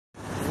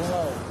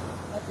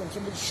when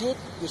somebody shoot?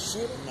 The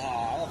shooting? No,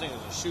 I don't think it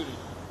was a shooting.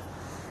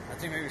 I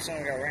think maybe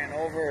someone got ran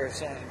over or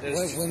something.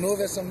 Went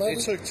over somebody?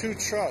 They took 2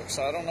 trucks,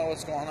 so I don't know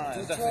what's going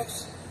on. 2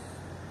 trucks?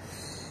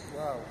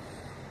 Wow.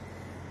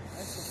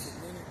 That's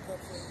just many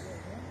cops over there,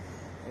 huh?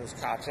 There's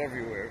cops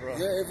everywhere, bro.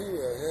 Yeah,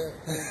 everywhere,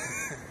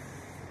 yeah.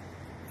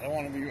 I don't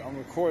want to be, I'm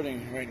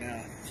recording right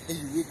now.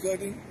 You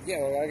recording? Yeah,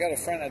 well, I got a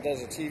friend that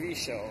does a TV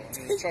show.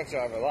 He's a truck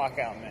driver,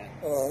 Lockoutmen.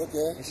 Oh,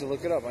 okay. You should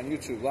look it up on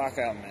YouTube,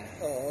 Lockoutmen.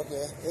 Oh,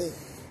 okay. Hey.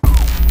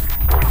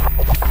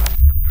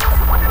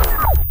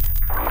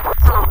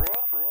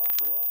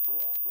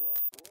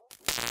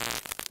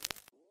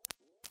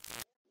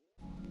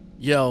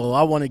 Yo,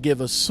 I want to give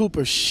a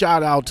super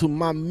shout out to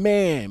my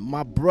man,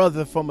 my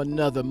brother from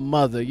another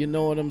mother. You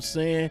know what I'm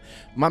saying?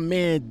 My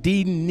man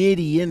D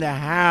Nitty in the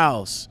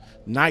house.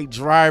 Night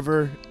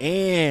driver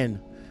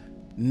and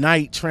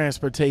night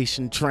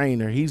transportation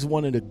trainer. He's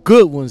one of the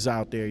good ones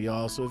out there,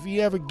 y'all. So if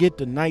you ever get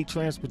the night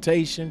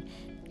transportation,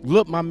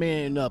 look my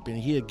man up and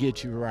he'll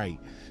get you right.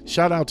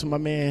 Shout out to my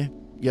man.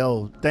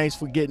 Yo, thanks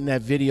for getting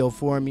that video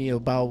for me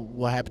about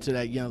what happened to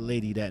that young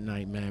lady that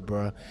night, man,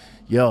 bro.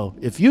 Yo,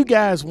 if you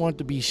guys want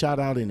to be shout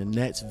out in the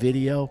next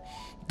video,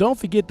 don't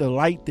forget to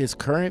like this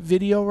current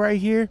video right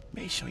here.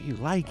 Make sure you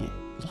like it.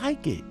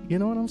 Like it. You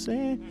know what I'm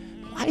saying?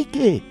 Like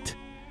it.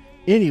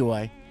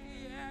 Anyway,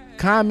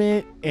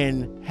 comment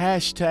and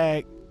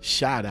hashtag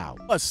shout out.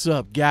 What's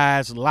up,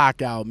 guys?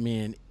 Lockout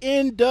men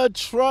in the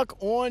truck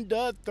on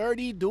the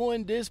 30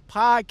 doing this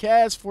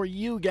podcast for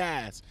you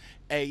guys.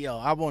 Hey, yo,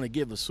 I want to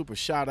give a super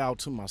shout out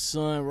to my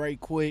son right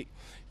quick.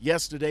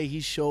 Yesterday, he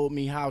showed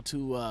me how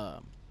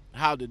to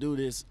do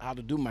this, how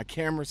to do my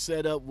camera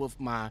setup with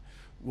my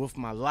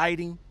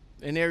lighting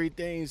and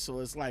everything. So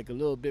it's like a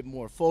little bit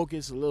more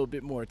focused, a little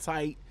bit more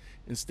tight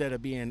instead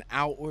of being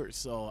outward.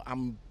 So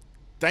I'm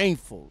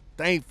thankful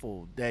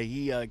that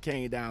he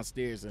came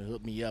downstairs and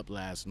hooked me up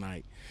last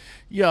night.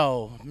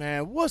 Yo,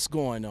 man, what's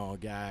going on,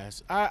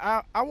 guys?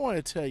 I want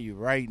to tell you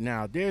right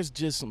now, there's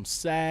just some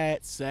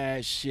sad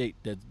shit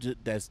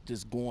that's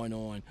just going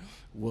on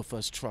with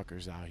us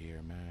truckers out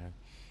here, man.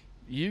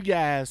 You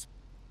guys,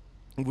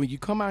 when you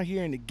come out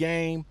here in the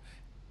game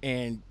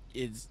and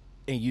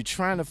you're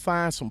trying to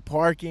find some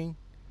parking,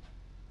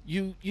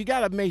 you got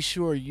to make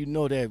sure you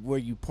know that where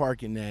you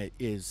parking at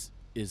is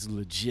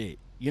legit.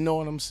 You know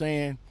what I'm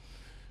saying?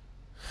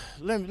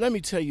 Let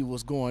me tell you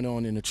what's going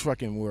on in the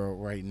trucking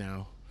world right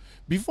now.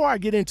 Before I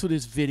get into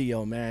this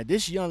video, man,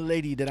 this young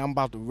lady that I'm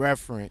about to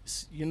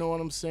reference, you know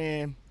what I'm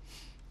saying?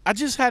 I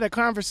just had a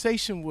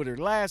conversation with her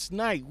last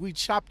night. We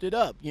chopped it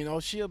up. You know,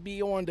 she'll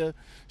be on the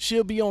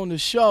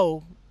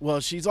show.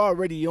 Well, she's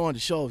already on the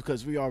show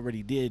because we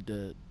already did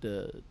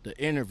the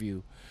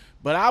interview.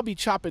 But I'll be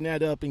chopping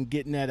that up and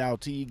getting that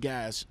out to you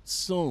guys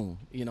soon.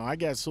 You know, I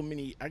got so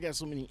many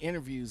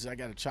interviews I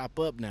got to chop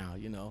up now.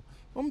 You know,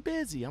 I'm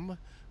busy. I'm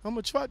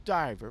a truck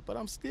driver, but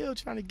I'm still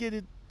trying to get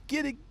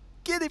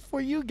it for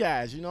you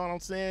guys. You know what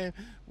I'm saying?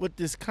 With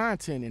this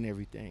content and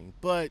everything.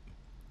 But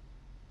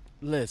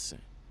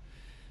listen,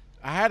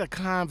 I had a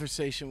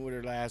conversation with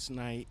her last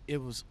night.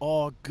 It was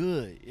all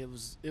good. It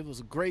was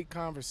a great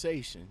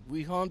conversation.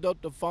 We hung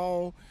up the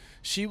phone.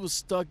 She was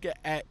stuck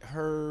at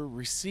her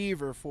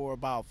receiver for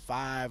about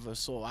 5 or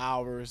so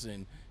hours,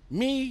 and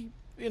me,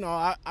 you know,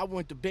 I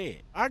went to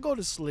bed. I go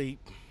to sleep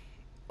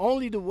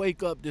only to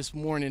wake up this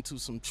morning to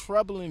some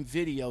troubling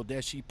video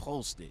that she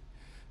posted.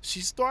 She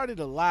started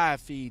a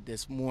live feed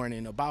this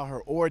morning about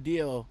her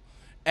ordeal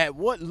at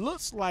what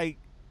looks like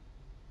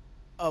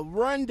a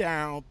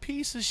rundown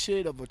piece of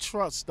shit of a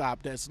truck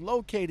stop that's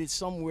located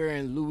somewhere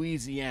in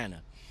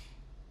Louisiana.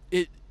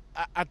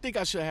 I think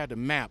I should have the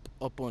map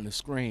up on the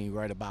screen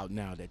right about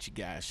now that you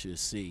guys should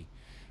see.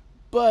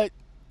 But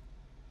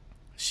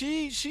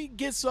she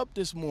gets up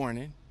this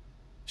morning.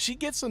 She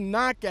gets a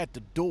knock at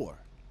the door.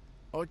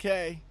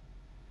 Okay?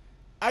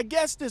 I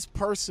guess this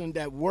person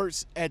that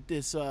works at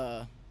this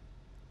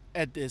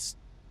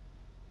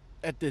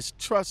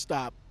truck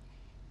stop,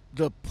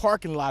 the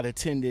parking lot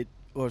attendant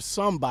or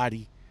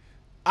somebody,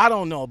 I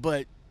don't know,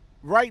 but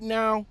right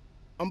now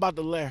I'm about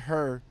to let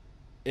her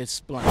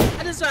explain.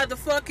 I just tried to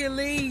fucking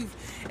leave,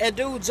 and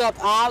dude jumped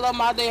all on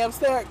my damn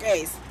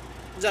staircase.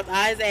 Jumped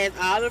his ass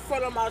all in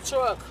front of my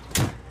truck.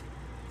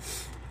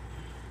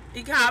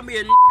 He called me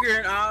a nigger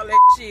and all that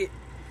shit.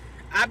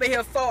 I've been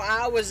here 4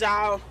 hours,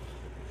 y'all.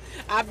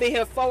 I've been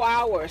here 4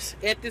 hours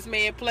at this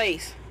man's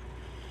place.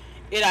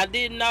 And I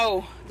didn't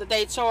know that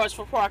they charged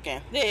for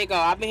parking. There you go.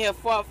 I've been here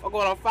for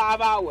going on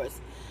 5 hours.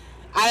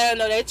 I didn't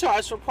know they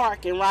charged for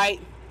parking, right?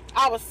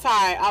 I was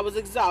tired. I was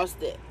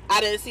exhausted. I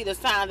didn't see the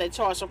sign that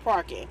charged for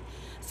parking.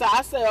 So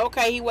I said,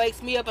 okay, he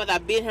wakes me up and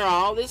I've been here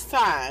all this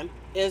time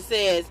and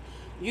says,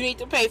 you need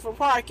to pay for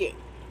parking.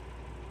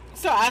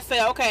 So I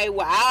said, okay,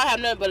 well, I don't have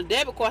nothing but a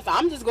debit card, so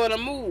I'm just going to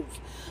move.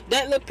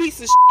 That little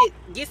piece of shit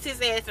gets his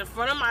ass in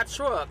front of my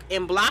truck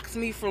and blocks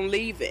me from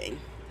leaving.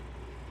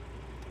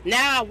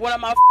 Now, one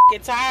of my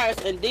fucking tires,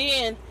 and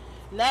then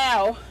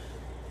now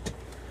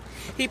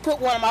he put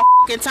one of my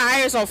fucking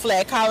tires on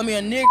flat, calling me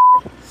a nigger.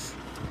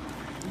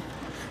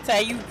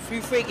 Say, you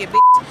freaking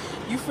bitch.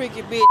 You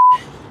freaking bitch.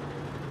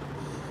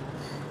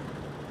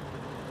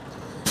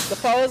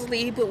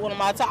 Supposedly, he put one of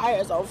my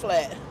tires on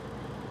flat.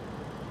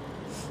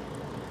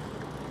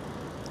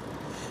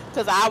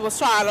 Because I was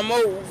trying to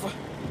move.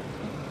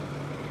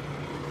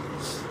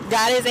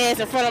 Got his ass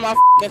in front of my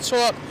fucking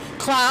truck,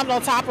 climbed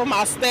on top of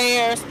my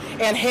stairs,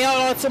 and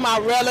held onto my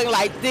railing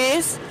like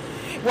this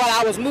while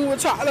I was moving,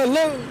 trying to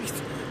lose.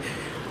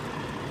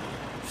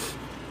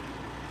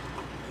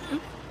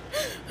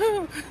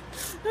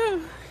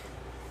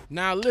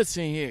 Now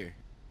listen here.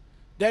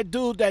 That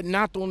dude that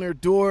knocked on her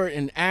door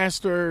and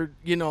asked her,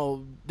 you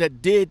know,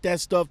 that did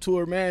that stuff to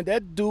her, man,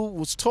 that dude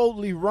was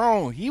totally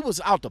wrong. He was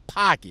out the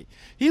pocket.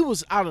 He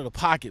was out of the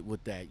pocket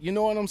with that. You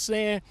know what I'm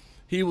saying?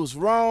 He was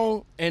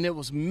wrong, and it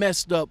was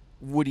messed up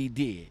what he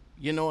did.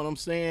 You know what I'm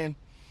saying?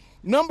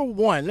 Number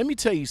one, let me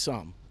tell you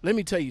something.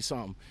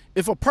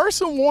 If a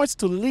person wants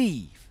to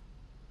leave,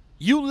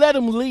 you let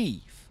them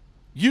leave.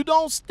 You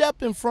don't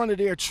step in front of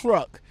their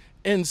truck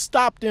and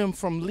stop them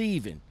from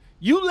leaving.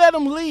 You let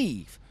them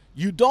leave.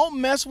 You don't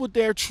mess with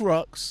their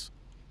trucks.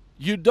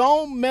 You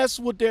don't mess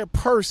with their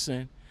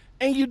person,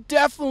 and you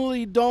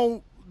definitely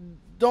don't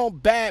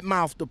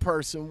badmouth the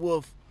person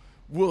with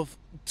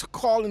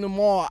calling them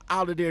all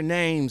out of their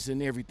names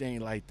and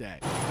everything like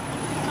that.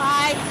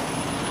 Hi.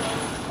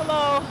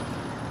 Hello.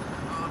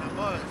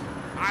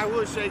 I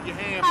would shake your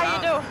hand. How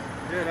you doing?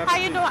 Yeah, how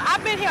you doing?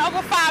 I've been here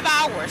over 5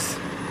 hours.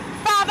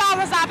 5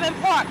 hours I've been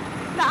parked.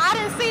 Now I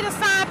didn't see the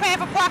sign paying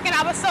for parking.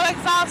 I was so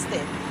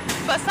exhausted.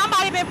 But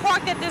somebody been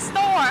parked at this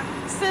store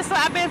since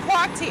I've been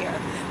parked here.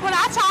 When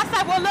I try to say,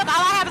 well, look,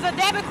 all I have is a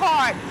debit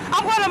card.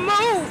 I'm going to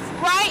move,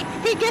 right?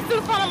 He gets in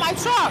front of my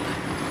truck.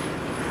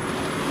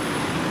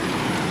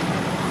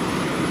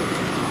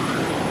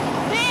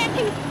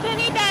 Then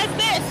he does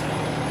this.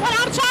 When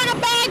I'm trying to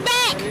bag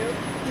back.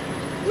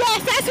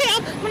 Yes, that's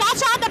him. When I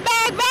try to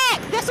bag back,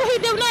 that's what he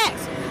do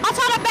next. I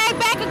try to bag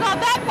back and go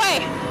that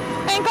way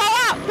and go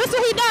out. This is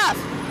what he does.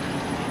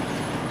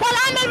 While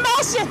I'm in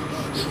motion.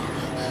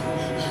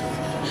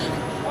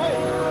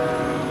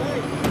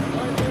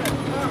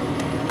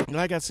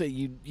 Like I said,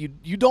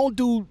 you don't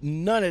do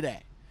none of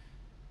that.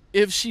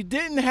 If she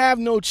didn't have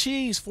no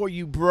cheese for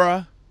you,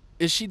 bruh,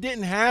 if she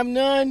didn't have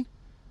none,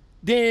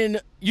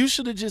 then you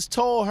should have just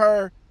told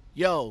her,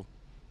 yo,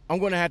 I'm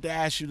going to have to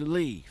ask you to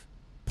leave.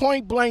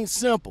 Point blank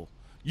simple.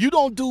 You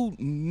don't do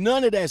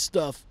none of that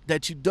stuff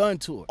that you done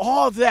to her.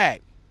 All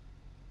that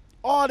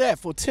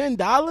for $10?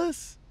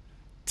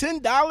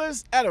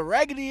 $10 at a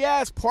raggedy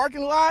ass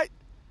parking lot?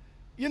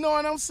 You know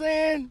what I'm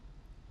saying?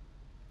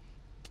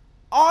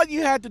 All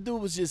you had to do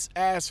was just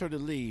ask her to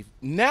leave.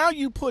 Now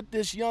you put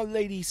this young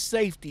lady's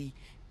safety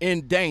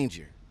in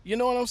danger. You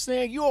know what I'm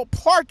saying? You're a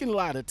parking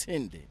lot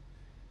attendant.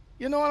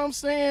 You know what I'm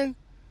saying?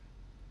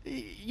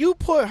 You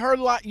put her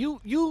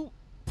you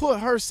put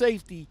her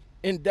safety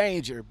in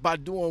danger by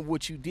doing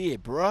what you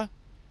did, bruh.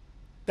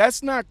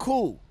 That's not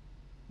cool.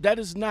 That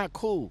is not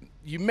cool.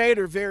 You made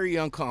her very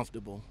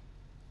uncomfortable.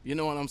 You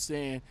know what I'm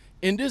saying?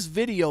 In this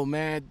video,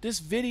 man,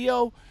 this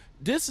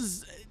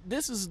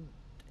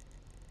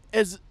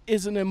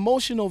is an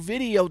emotional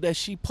video that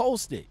she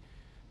posted.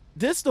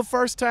 This is the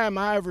first time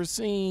I ever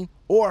seen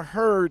or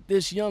heard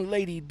this young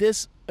lady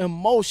this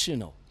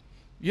emotional.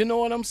 You know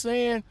what I'm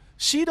saying?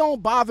 She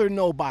don't bother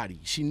nobody.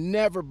 She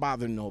never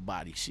bothered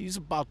nobody. She's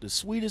about the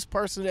sweetest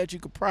person that you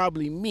could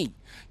probably meet.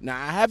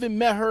 Now, I haven't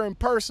met her in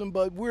person,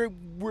 but we're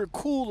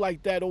cool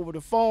like that over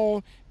the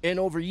phone and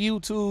over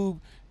YouTube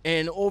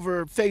and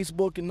over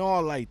Facebook and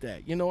all like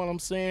that. You know what I'm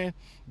saying?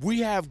 We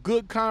have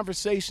good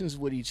conversations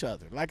with each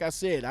other. Like I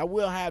said, I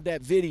will have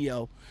that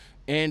video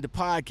and the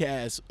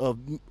podcast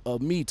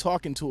of me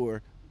talking to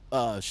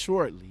her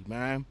shortly,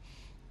 man.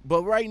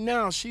 But right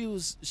now she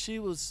was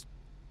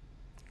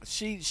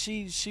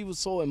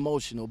so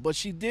emotional, but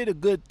she did a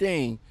good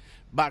thing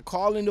by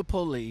calling the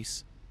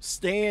police,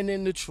 staying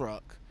in the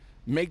truck,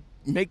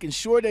 making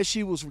sure that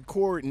she was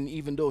recording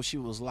even though she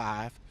was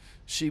live.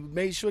 She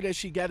made sure that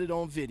she got it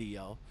on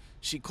video.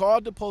 She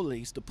called the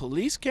police. The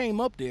police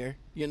came up there,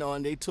 you know,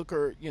 and they took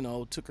her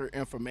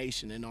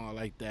information and all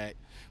like that.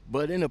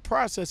 But in the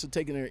process of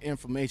taking her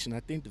information, I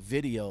think the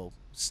video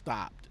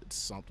stopped,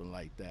 something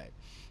like that.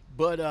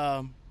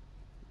 But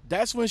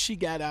that's when she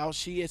got out.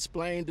 She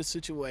explained the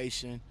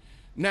situation.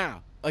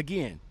 Now,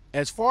 again,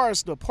 as far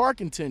as the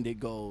parking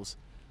attendant goes,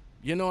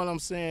 you know what I'm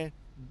saying?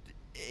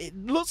 It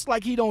looks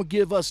like he don't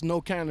give us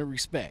no kind of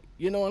respect.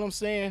 You know what I'm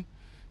saying?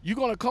 You're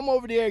going to come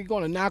over there, you're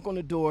going to knock on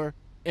the door,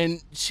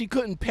 and she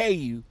couldn't pay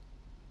you,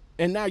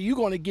 and now you're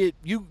going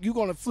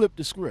to flip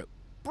the script.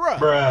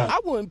 Bruh, I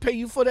wouldn't pay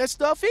you for that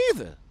stuff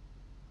either.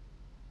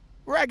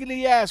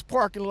 Raggedy ass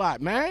parking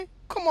lot, man.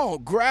 Come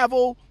on,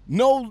 gravel,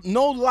 no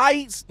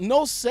lights,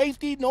 no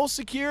safety, no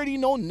security,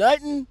 no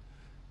nothing,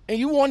 and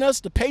you want us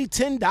to pay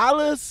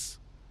 $10?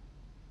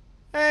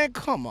 Man,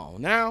 come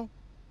on now.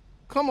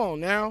 Come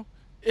on now.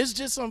 It's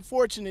just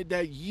unfortunate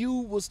that you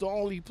was the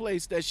only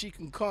place that she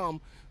can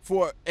come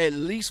for at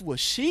least what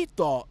she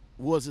thought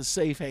was a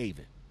safe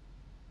haven.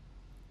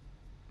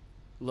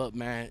 Look,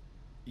 man,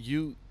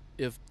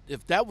 if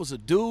that was a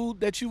dude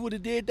that you would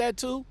have did that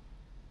to,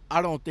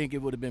 I don't think it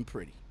would have been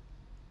pretty.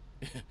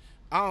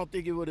 I don't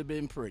think it would have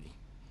been pretty.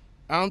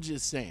 I'm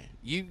just saying,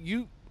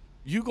 you're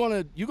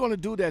gonna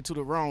do that to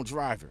the wrong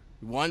driver.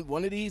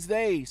 One of these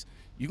days,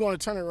 you're gonna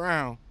turn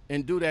around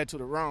and do that to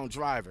the wrong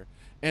driver.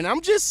 And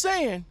I'm just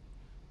saying,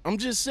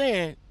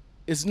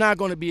 it's not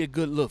gonna be a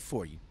good look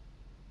for you.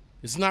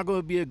 It's not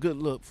gonna be a good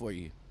look for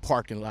you,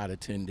 parking lot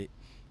attendant.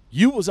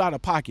 You was out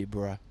of pocket,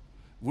 bruh.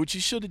 What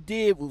you should have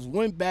did was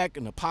went back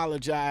and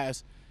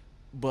apologized.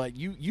 But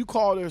you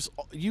call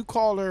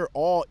her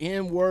all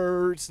N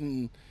words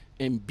and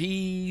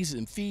B's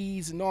and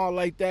fees and all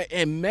like that,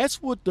 and mess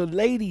with the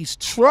lady's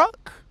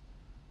truck.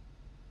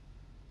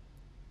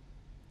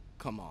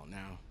 Come on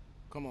now.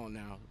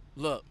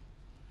 Look,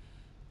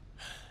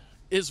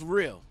 it's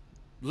real.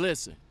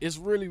 Listen, it's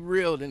really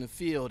real in the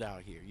field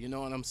out here. You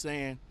know what I'm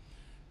saying?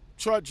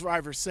 Truck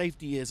driver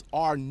safety is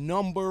our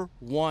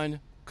 #1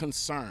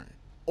 concern.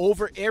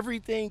 Over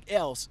everything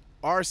else,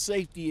 our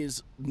safety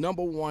is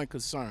 #1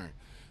 concern.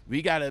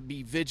 We gotta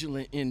be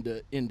vigilant in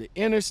the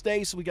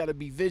interstates. We gotta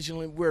be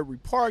vigilant where we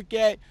park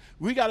at.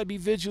 We gotta be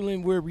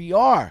vigilant where we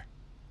are.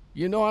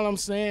 You know what I'm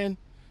saying?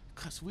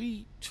 Cause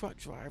we truck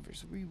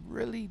drivers, we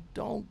really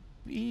don't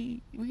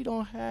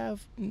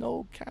have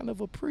no kind of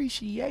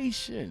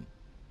appreciation.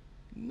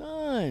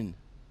 None.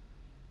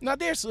 Now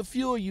there's a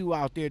few of you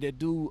out there that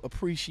do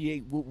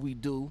appreciate what we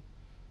do,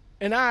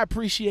 and I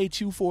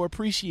appreciate you for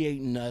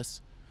appreciating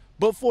us.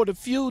 But for the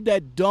few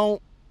that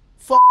don't,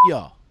 fuck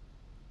y'all.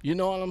 You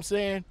know what I'm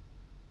saying?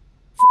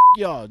 Fuck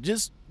y'all.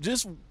 Just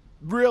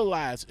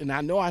realize, and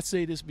I know I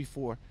say this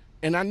before,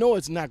 and I know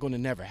it's not going to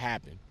never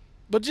happen,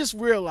 but just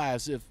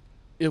realize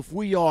if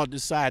we all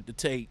decide to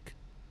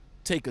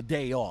take a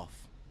day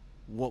off,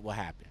 what will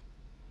happen?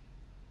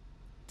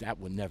 That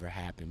would never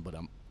happen, but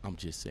I'm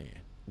just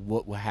saying,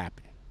 what will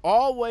happen?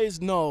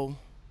 Always know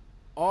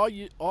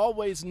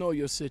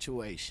your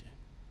situation.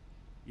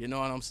 You know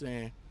what I'm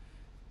saying?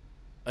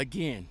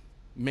 Again,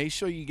 make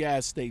sure you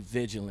guys stay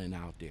vigilant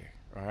out there.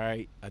 All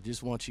right, I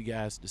just want you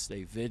guys to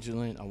stay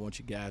vigilant. I want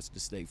you guys to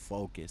stay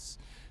focused.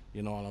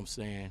 You know what I'm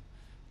saying?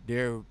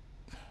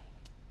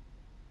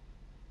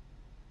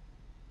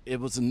 It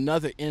was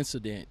another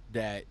incident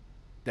that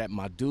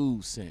my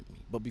dude sent me.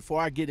 But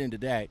before I get into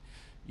that,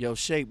 yo,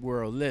 Shape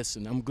World,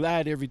 listen, I'm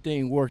glad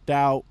everything worked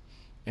out,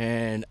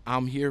 and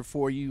I'm here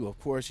for you. Of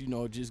course, you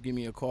know, just give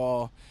me a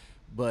call.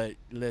 But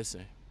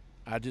listen,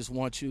 I just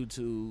want you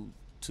to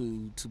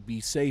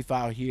be safe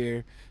out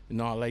here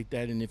and all like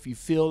that. And if you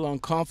feel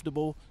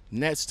uncomfortable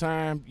next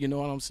time, you know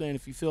what I'm saying?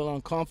 If you feel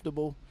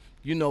uncomfortable,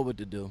 you know what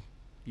to do.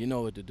 You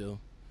know what to do.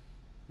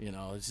 You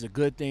know, it's a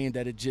good thing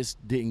that it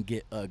just didn't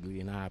get ugly,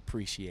 and I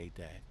appreciate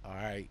that. All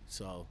right,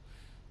 so,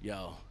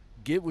 yo,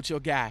 get with your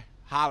guy.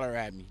 Holler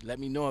at me. Let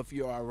me know if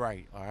you're all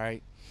right. All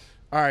right.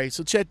 All right,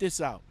 so check this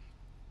out.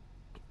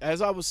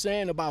 As I was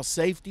saying about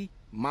safety,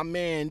 my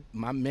man,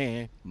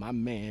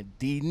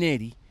 D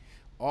Nitty,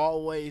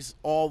 always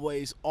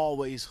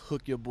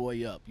hook your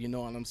boy up. You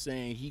know what I'm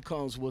saying? He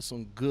comes with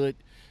some good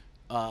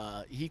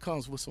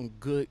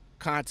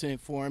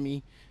content for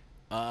me.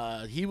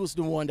 He was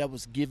the one that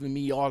was giving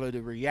me all of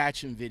the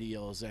reaction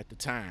videos at the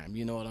time.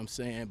 You know what I'm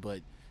saying?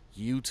 But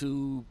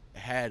YouTube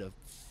had a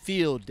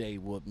field day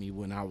with me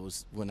when I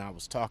was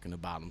talking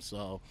about him.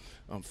 So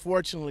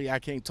unfortunately, I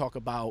can't talk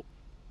about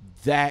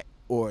that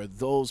or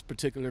those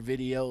particular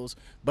videos,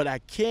 but I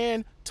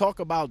can talk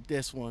about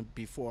this one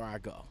before I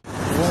go.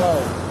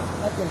 Wow.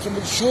 How come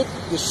somebody shoot?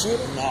 The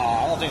shooting? No,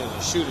 I don't think it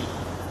was a shooting.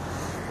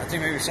 I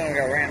think maybe someone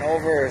got ran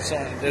over or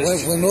something.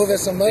 Went over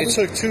somebody? They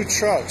took 2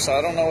 trucks, so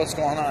I don't know what's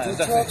going on. 2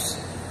 trucks?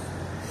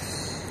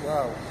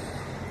 Wow.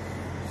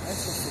 That's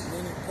some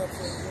many cops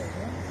over there,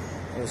 huh?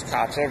 There's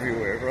cops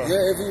everywhere, bro.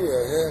 Yeah,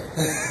 everywhere,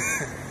 yeah.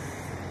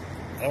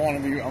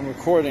 I'm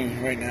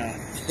recording right now.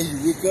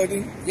 You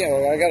recording? Yeah,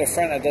 well, I got a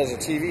friend that does a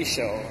TV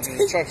show. He's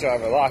a truck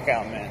driver,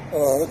 Lockoutmen.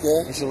 Oh,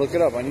 okay. You should look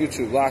it up on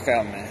YouTube,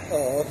 Lockoutmen.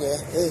 Oh, okay.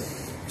 Hey.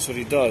 That's what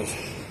he does.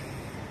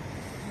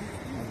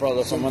 My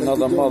brother from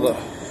another mother.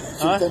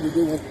 Sometimes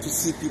they want to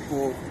see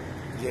people,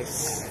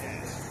 yes.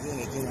 You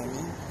know what I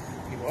mean?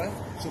 What?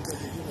 Sometimes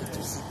they want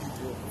to see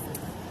people.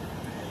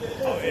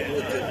 Oh, yeah.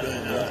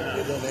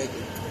 They don't like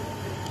it.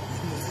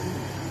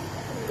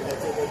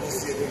 They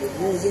see it in the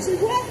news, they say,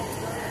 what?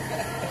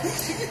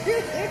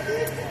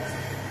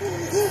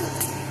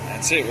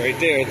 That's it right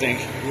there, I think.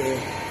 Yeah.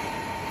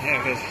 Yeah,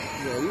 cause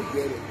Yeah, you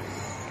get it.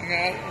 I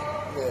got it.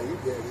 Yeah, you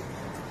get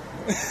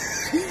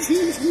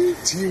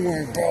it.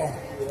 Teamwork, bro.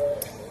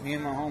 Yeah. Me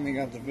and my homie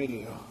got the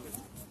video.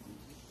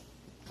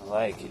 I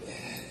like it.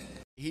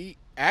 He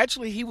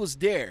was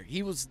there.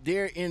 He was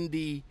there in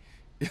the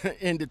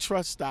in the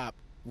Truckstop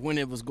when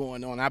it was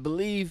going on. I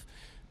believe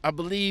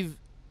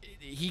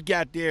he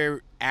got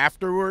there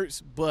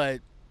afterwards,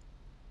 but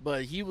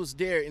he was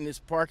there in this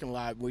parking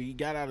lot where he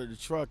got out of the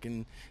truck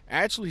and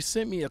actually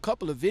sent me a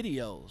couple of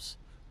videos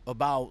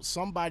about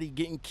somebody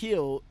getting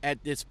killed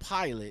at this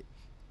pilot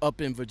up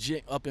in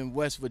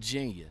West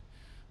Virginia.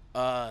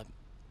 I'm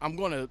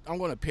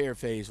gonna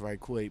paraphrase right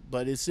quick,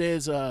 but it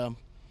says a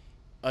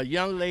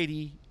young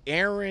lady,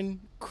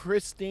 Erin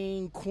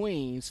Christine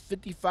Queens,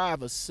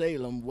 55, of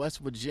Salem, West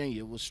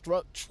Virginia, was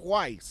struck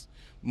twice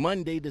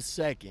Monday the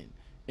 2nd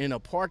in a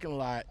parking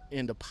lot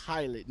in the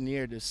Pilot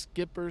near the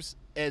skipper's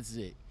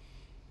exit.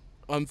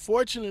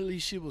 Unfortunately,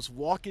 she was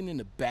walking in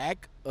the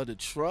back of the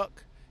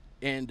truck,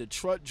 and the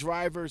truck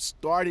driver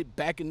started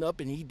backing up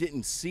and he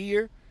didn't see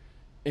her.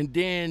 And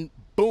then,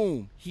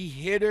 boom, he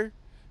hit her.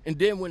 And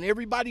then when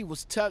everybody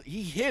was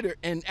he hit her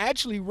and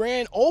actually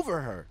ran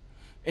over her.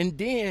 And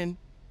then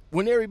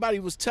when everybody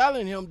was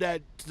telling him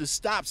that to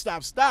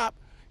stop,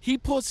 he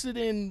puts it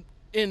in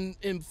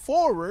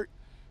forward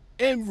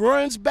and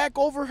runs back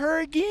over her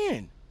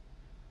again.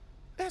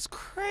 That's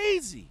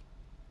crazy.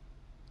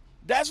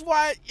 That's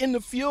why in the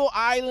fuel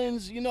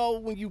islands, you know,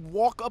 when you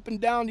walk up and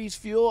down these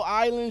fuel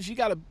islands, you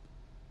gotta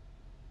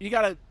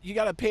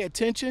pay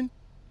attention.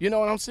 You know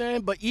what I'm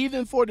saying? But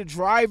even for the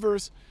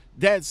drivers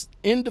that's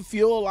in the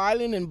fuel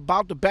island and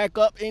about to back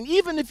up, and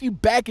even if you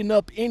backing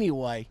up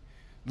anyway,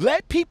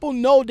 let people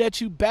know that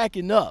you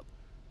backing up.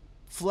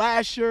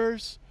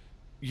 Flashers,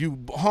 you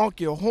honk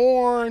your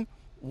horn,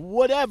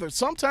 whatever.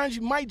 Sometimes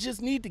you might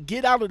just need to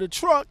get out of the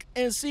truck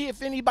and see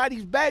if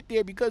anybody's back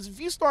there, because if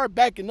you start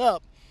backing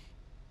up,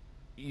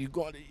 you're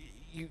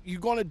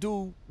gonna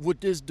do what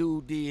this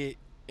dude did,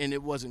 and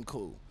it wasn't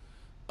cool.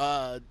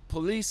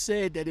 Police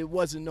said that it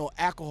wasn't no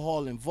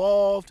alcohol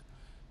involved.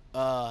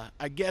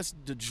 I guess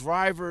the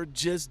driver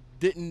just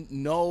didn't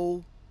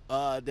know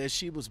that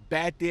she was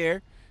back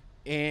there,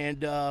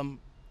 and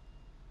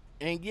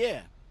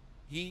yeah,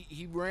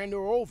 he ran her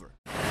over.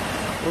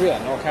 Where we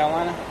at? North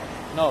Carolina?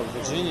 No,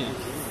 Virginia.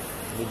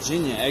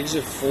 Virginia,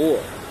 exit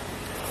 4.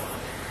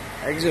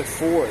 Exit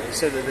 4. They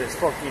said that there's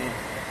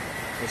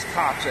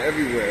cops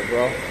everywhere,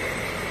 bro.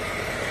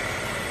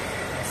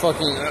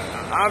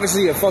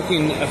 Obviously a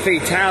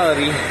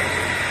fatality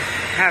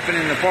happened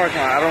in the parking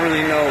lot. I don't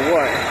really know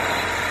what.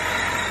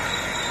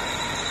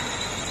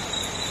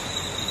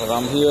 But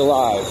I'm here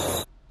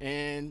live.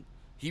 And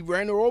he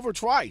ran her over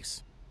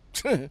twice.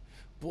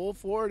 Pulled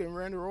forward and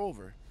ran her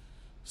over.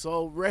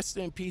 So rest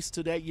in peace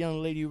to that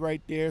young lady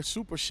right there.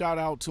 Super shout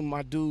out to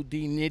my dude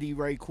D Nitty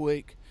right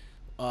quick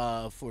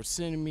for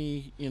sending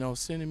me a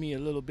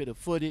little bit of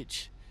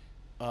footage.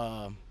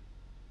 And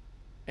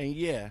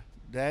yeah,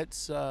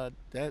 that's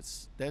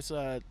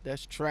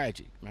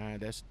tragic, man.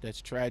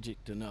 That's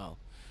tragic to know.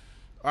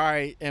 All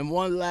right, and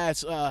one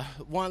last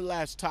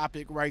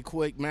topic right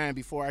quick, man,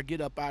 before I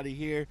get up out of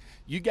here.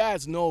 You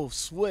guys know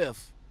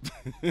Swift.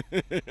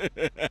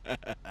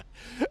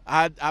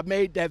 I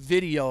made that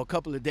video a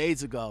couple of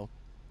days ago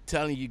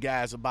telling you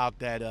guys about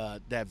that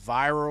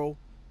viral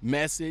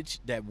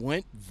message that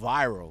went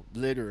viral,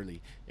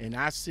 literally. And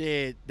I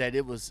said that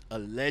it was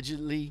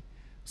allegedly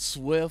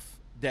Swift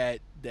that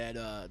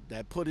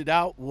put it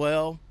out.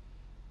 Well,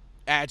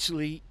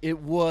 actually, it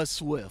was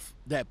Swift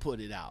that put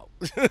it out.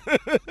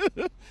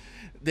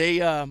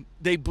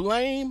 They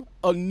blame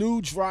a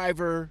new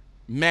driver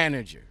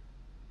manager.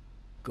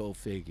 Go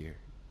figure.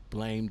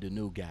 Blame the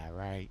new guy,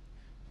 right?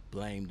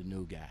 Blame the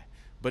new guy.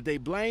 But they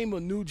blame a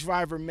new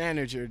driver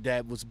manager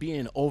that was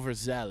being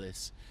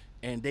overzealous,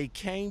 and they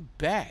came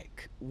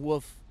back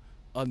with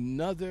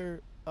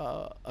another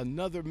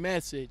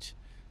message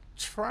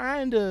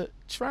trying to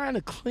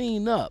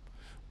clean up.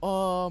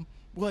 Well,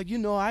 you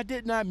know, I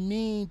did not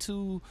mean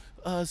to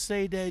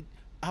say that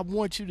I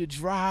want you to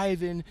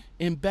drive in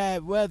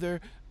bad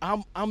weather.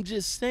 I'm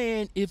just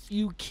saying if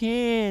you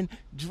can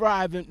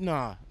drive in.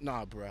 Nah,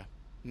 bruh.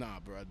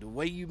 The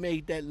way you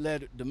made that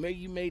letter, the way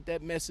you made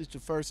that message the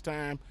first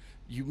time,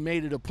 you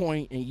made it a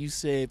point and you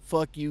said,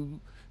 fuck you,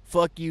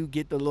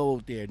 get the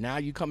load there. Now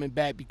you coming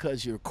back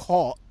because you're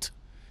caught,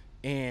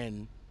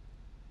 and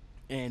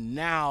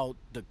now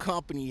the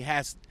company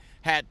had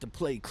to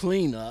play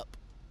cleanup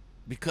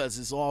because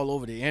it's all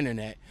over the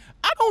internet.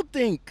 I don't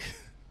think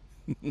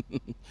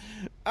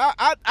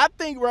I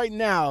think right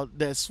now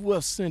that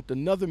Swift sent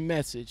another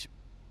message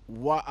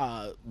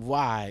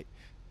wide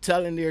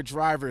telling their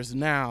drivers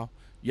now,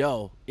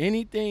 yo,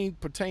 anything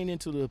pertaining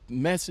to the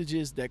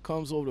messages that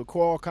comes over the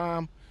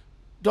Qualcomm,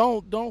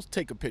 don't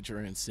take a picture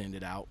and send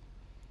it out.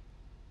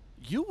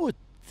 You would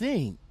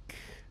think,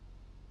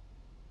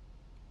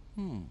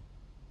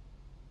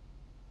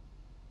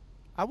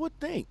 I would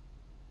think,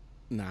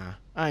 nah,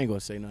 I ain't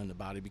gonna say nothing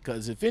about it,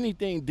 because if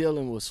anything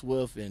dealing with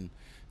Swift and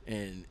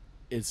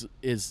is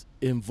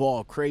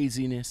involved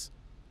craziness,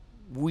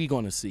 we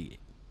gonna see it.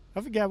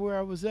 I forgot where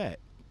I was at.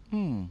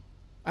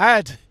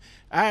 I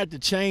had to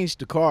change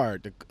the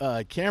card.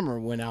 The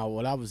camera went out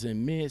while I was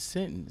in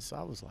mid-sentence.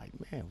 I was like,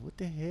 man, what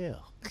the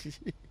hell?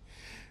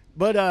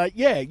 But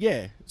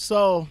yeah.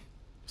 So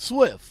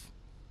Swift,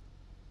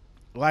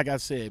 like I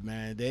said,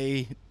 man,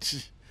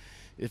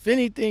 if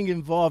anything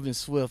involving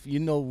Swift, you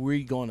know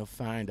we're gonna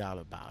find out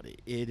about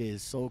it. It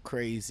is so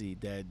crazy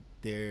that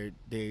they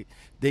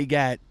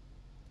got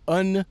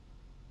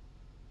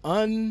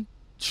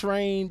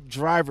untrained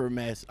driver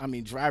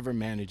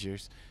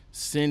managers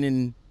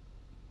sending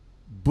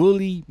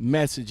bully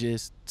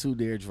messages to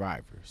their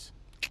drivers.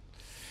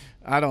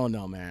 I don't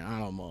know, man. I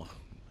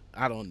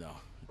don't know.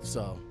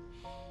 So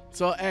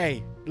So,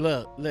 hey,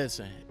 look,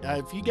 listen.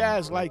 If you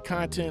guys like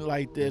content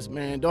like this,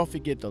 man, don't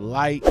forget to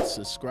like,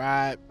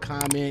 subscribe,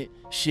 comment,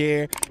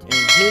 share, and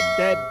hit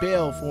that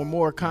bell for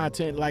more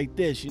content like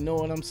this. You know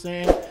what I'm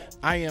saying?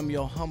 I am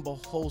your humble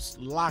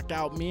host,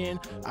 Lockout Men.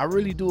 I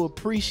really do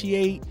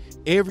appreciate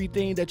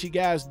everything that you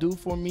guys do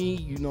for me.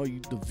 You know,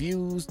 the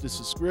views, the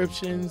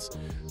subscriptions,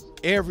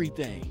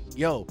 everything.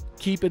 Yo,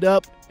 keep it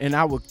up, and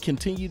I will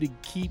continue to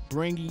keep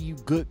bringing you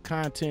good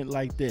content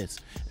like this.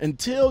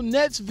 Until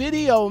next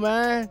video,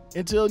 man.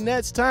 Until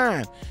next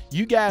time,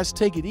 you guys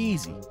take it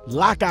easy.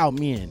 Lockout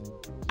Men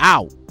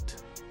out.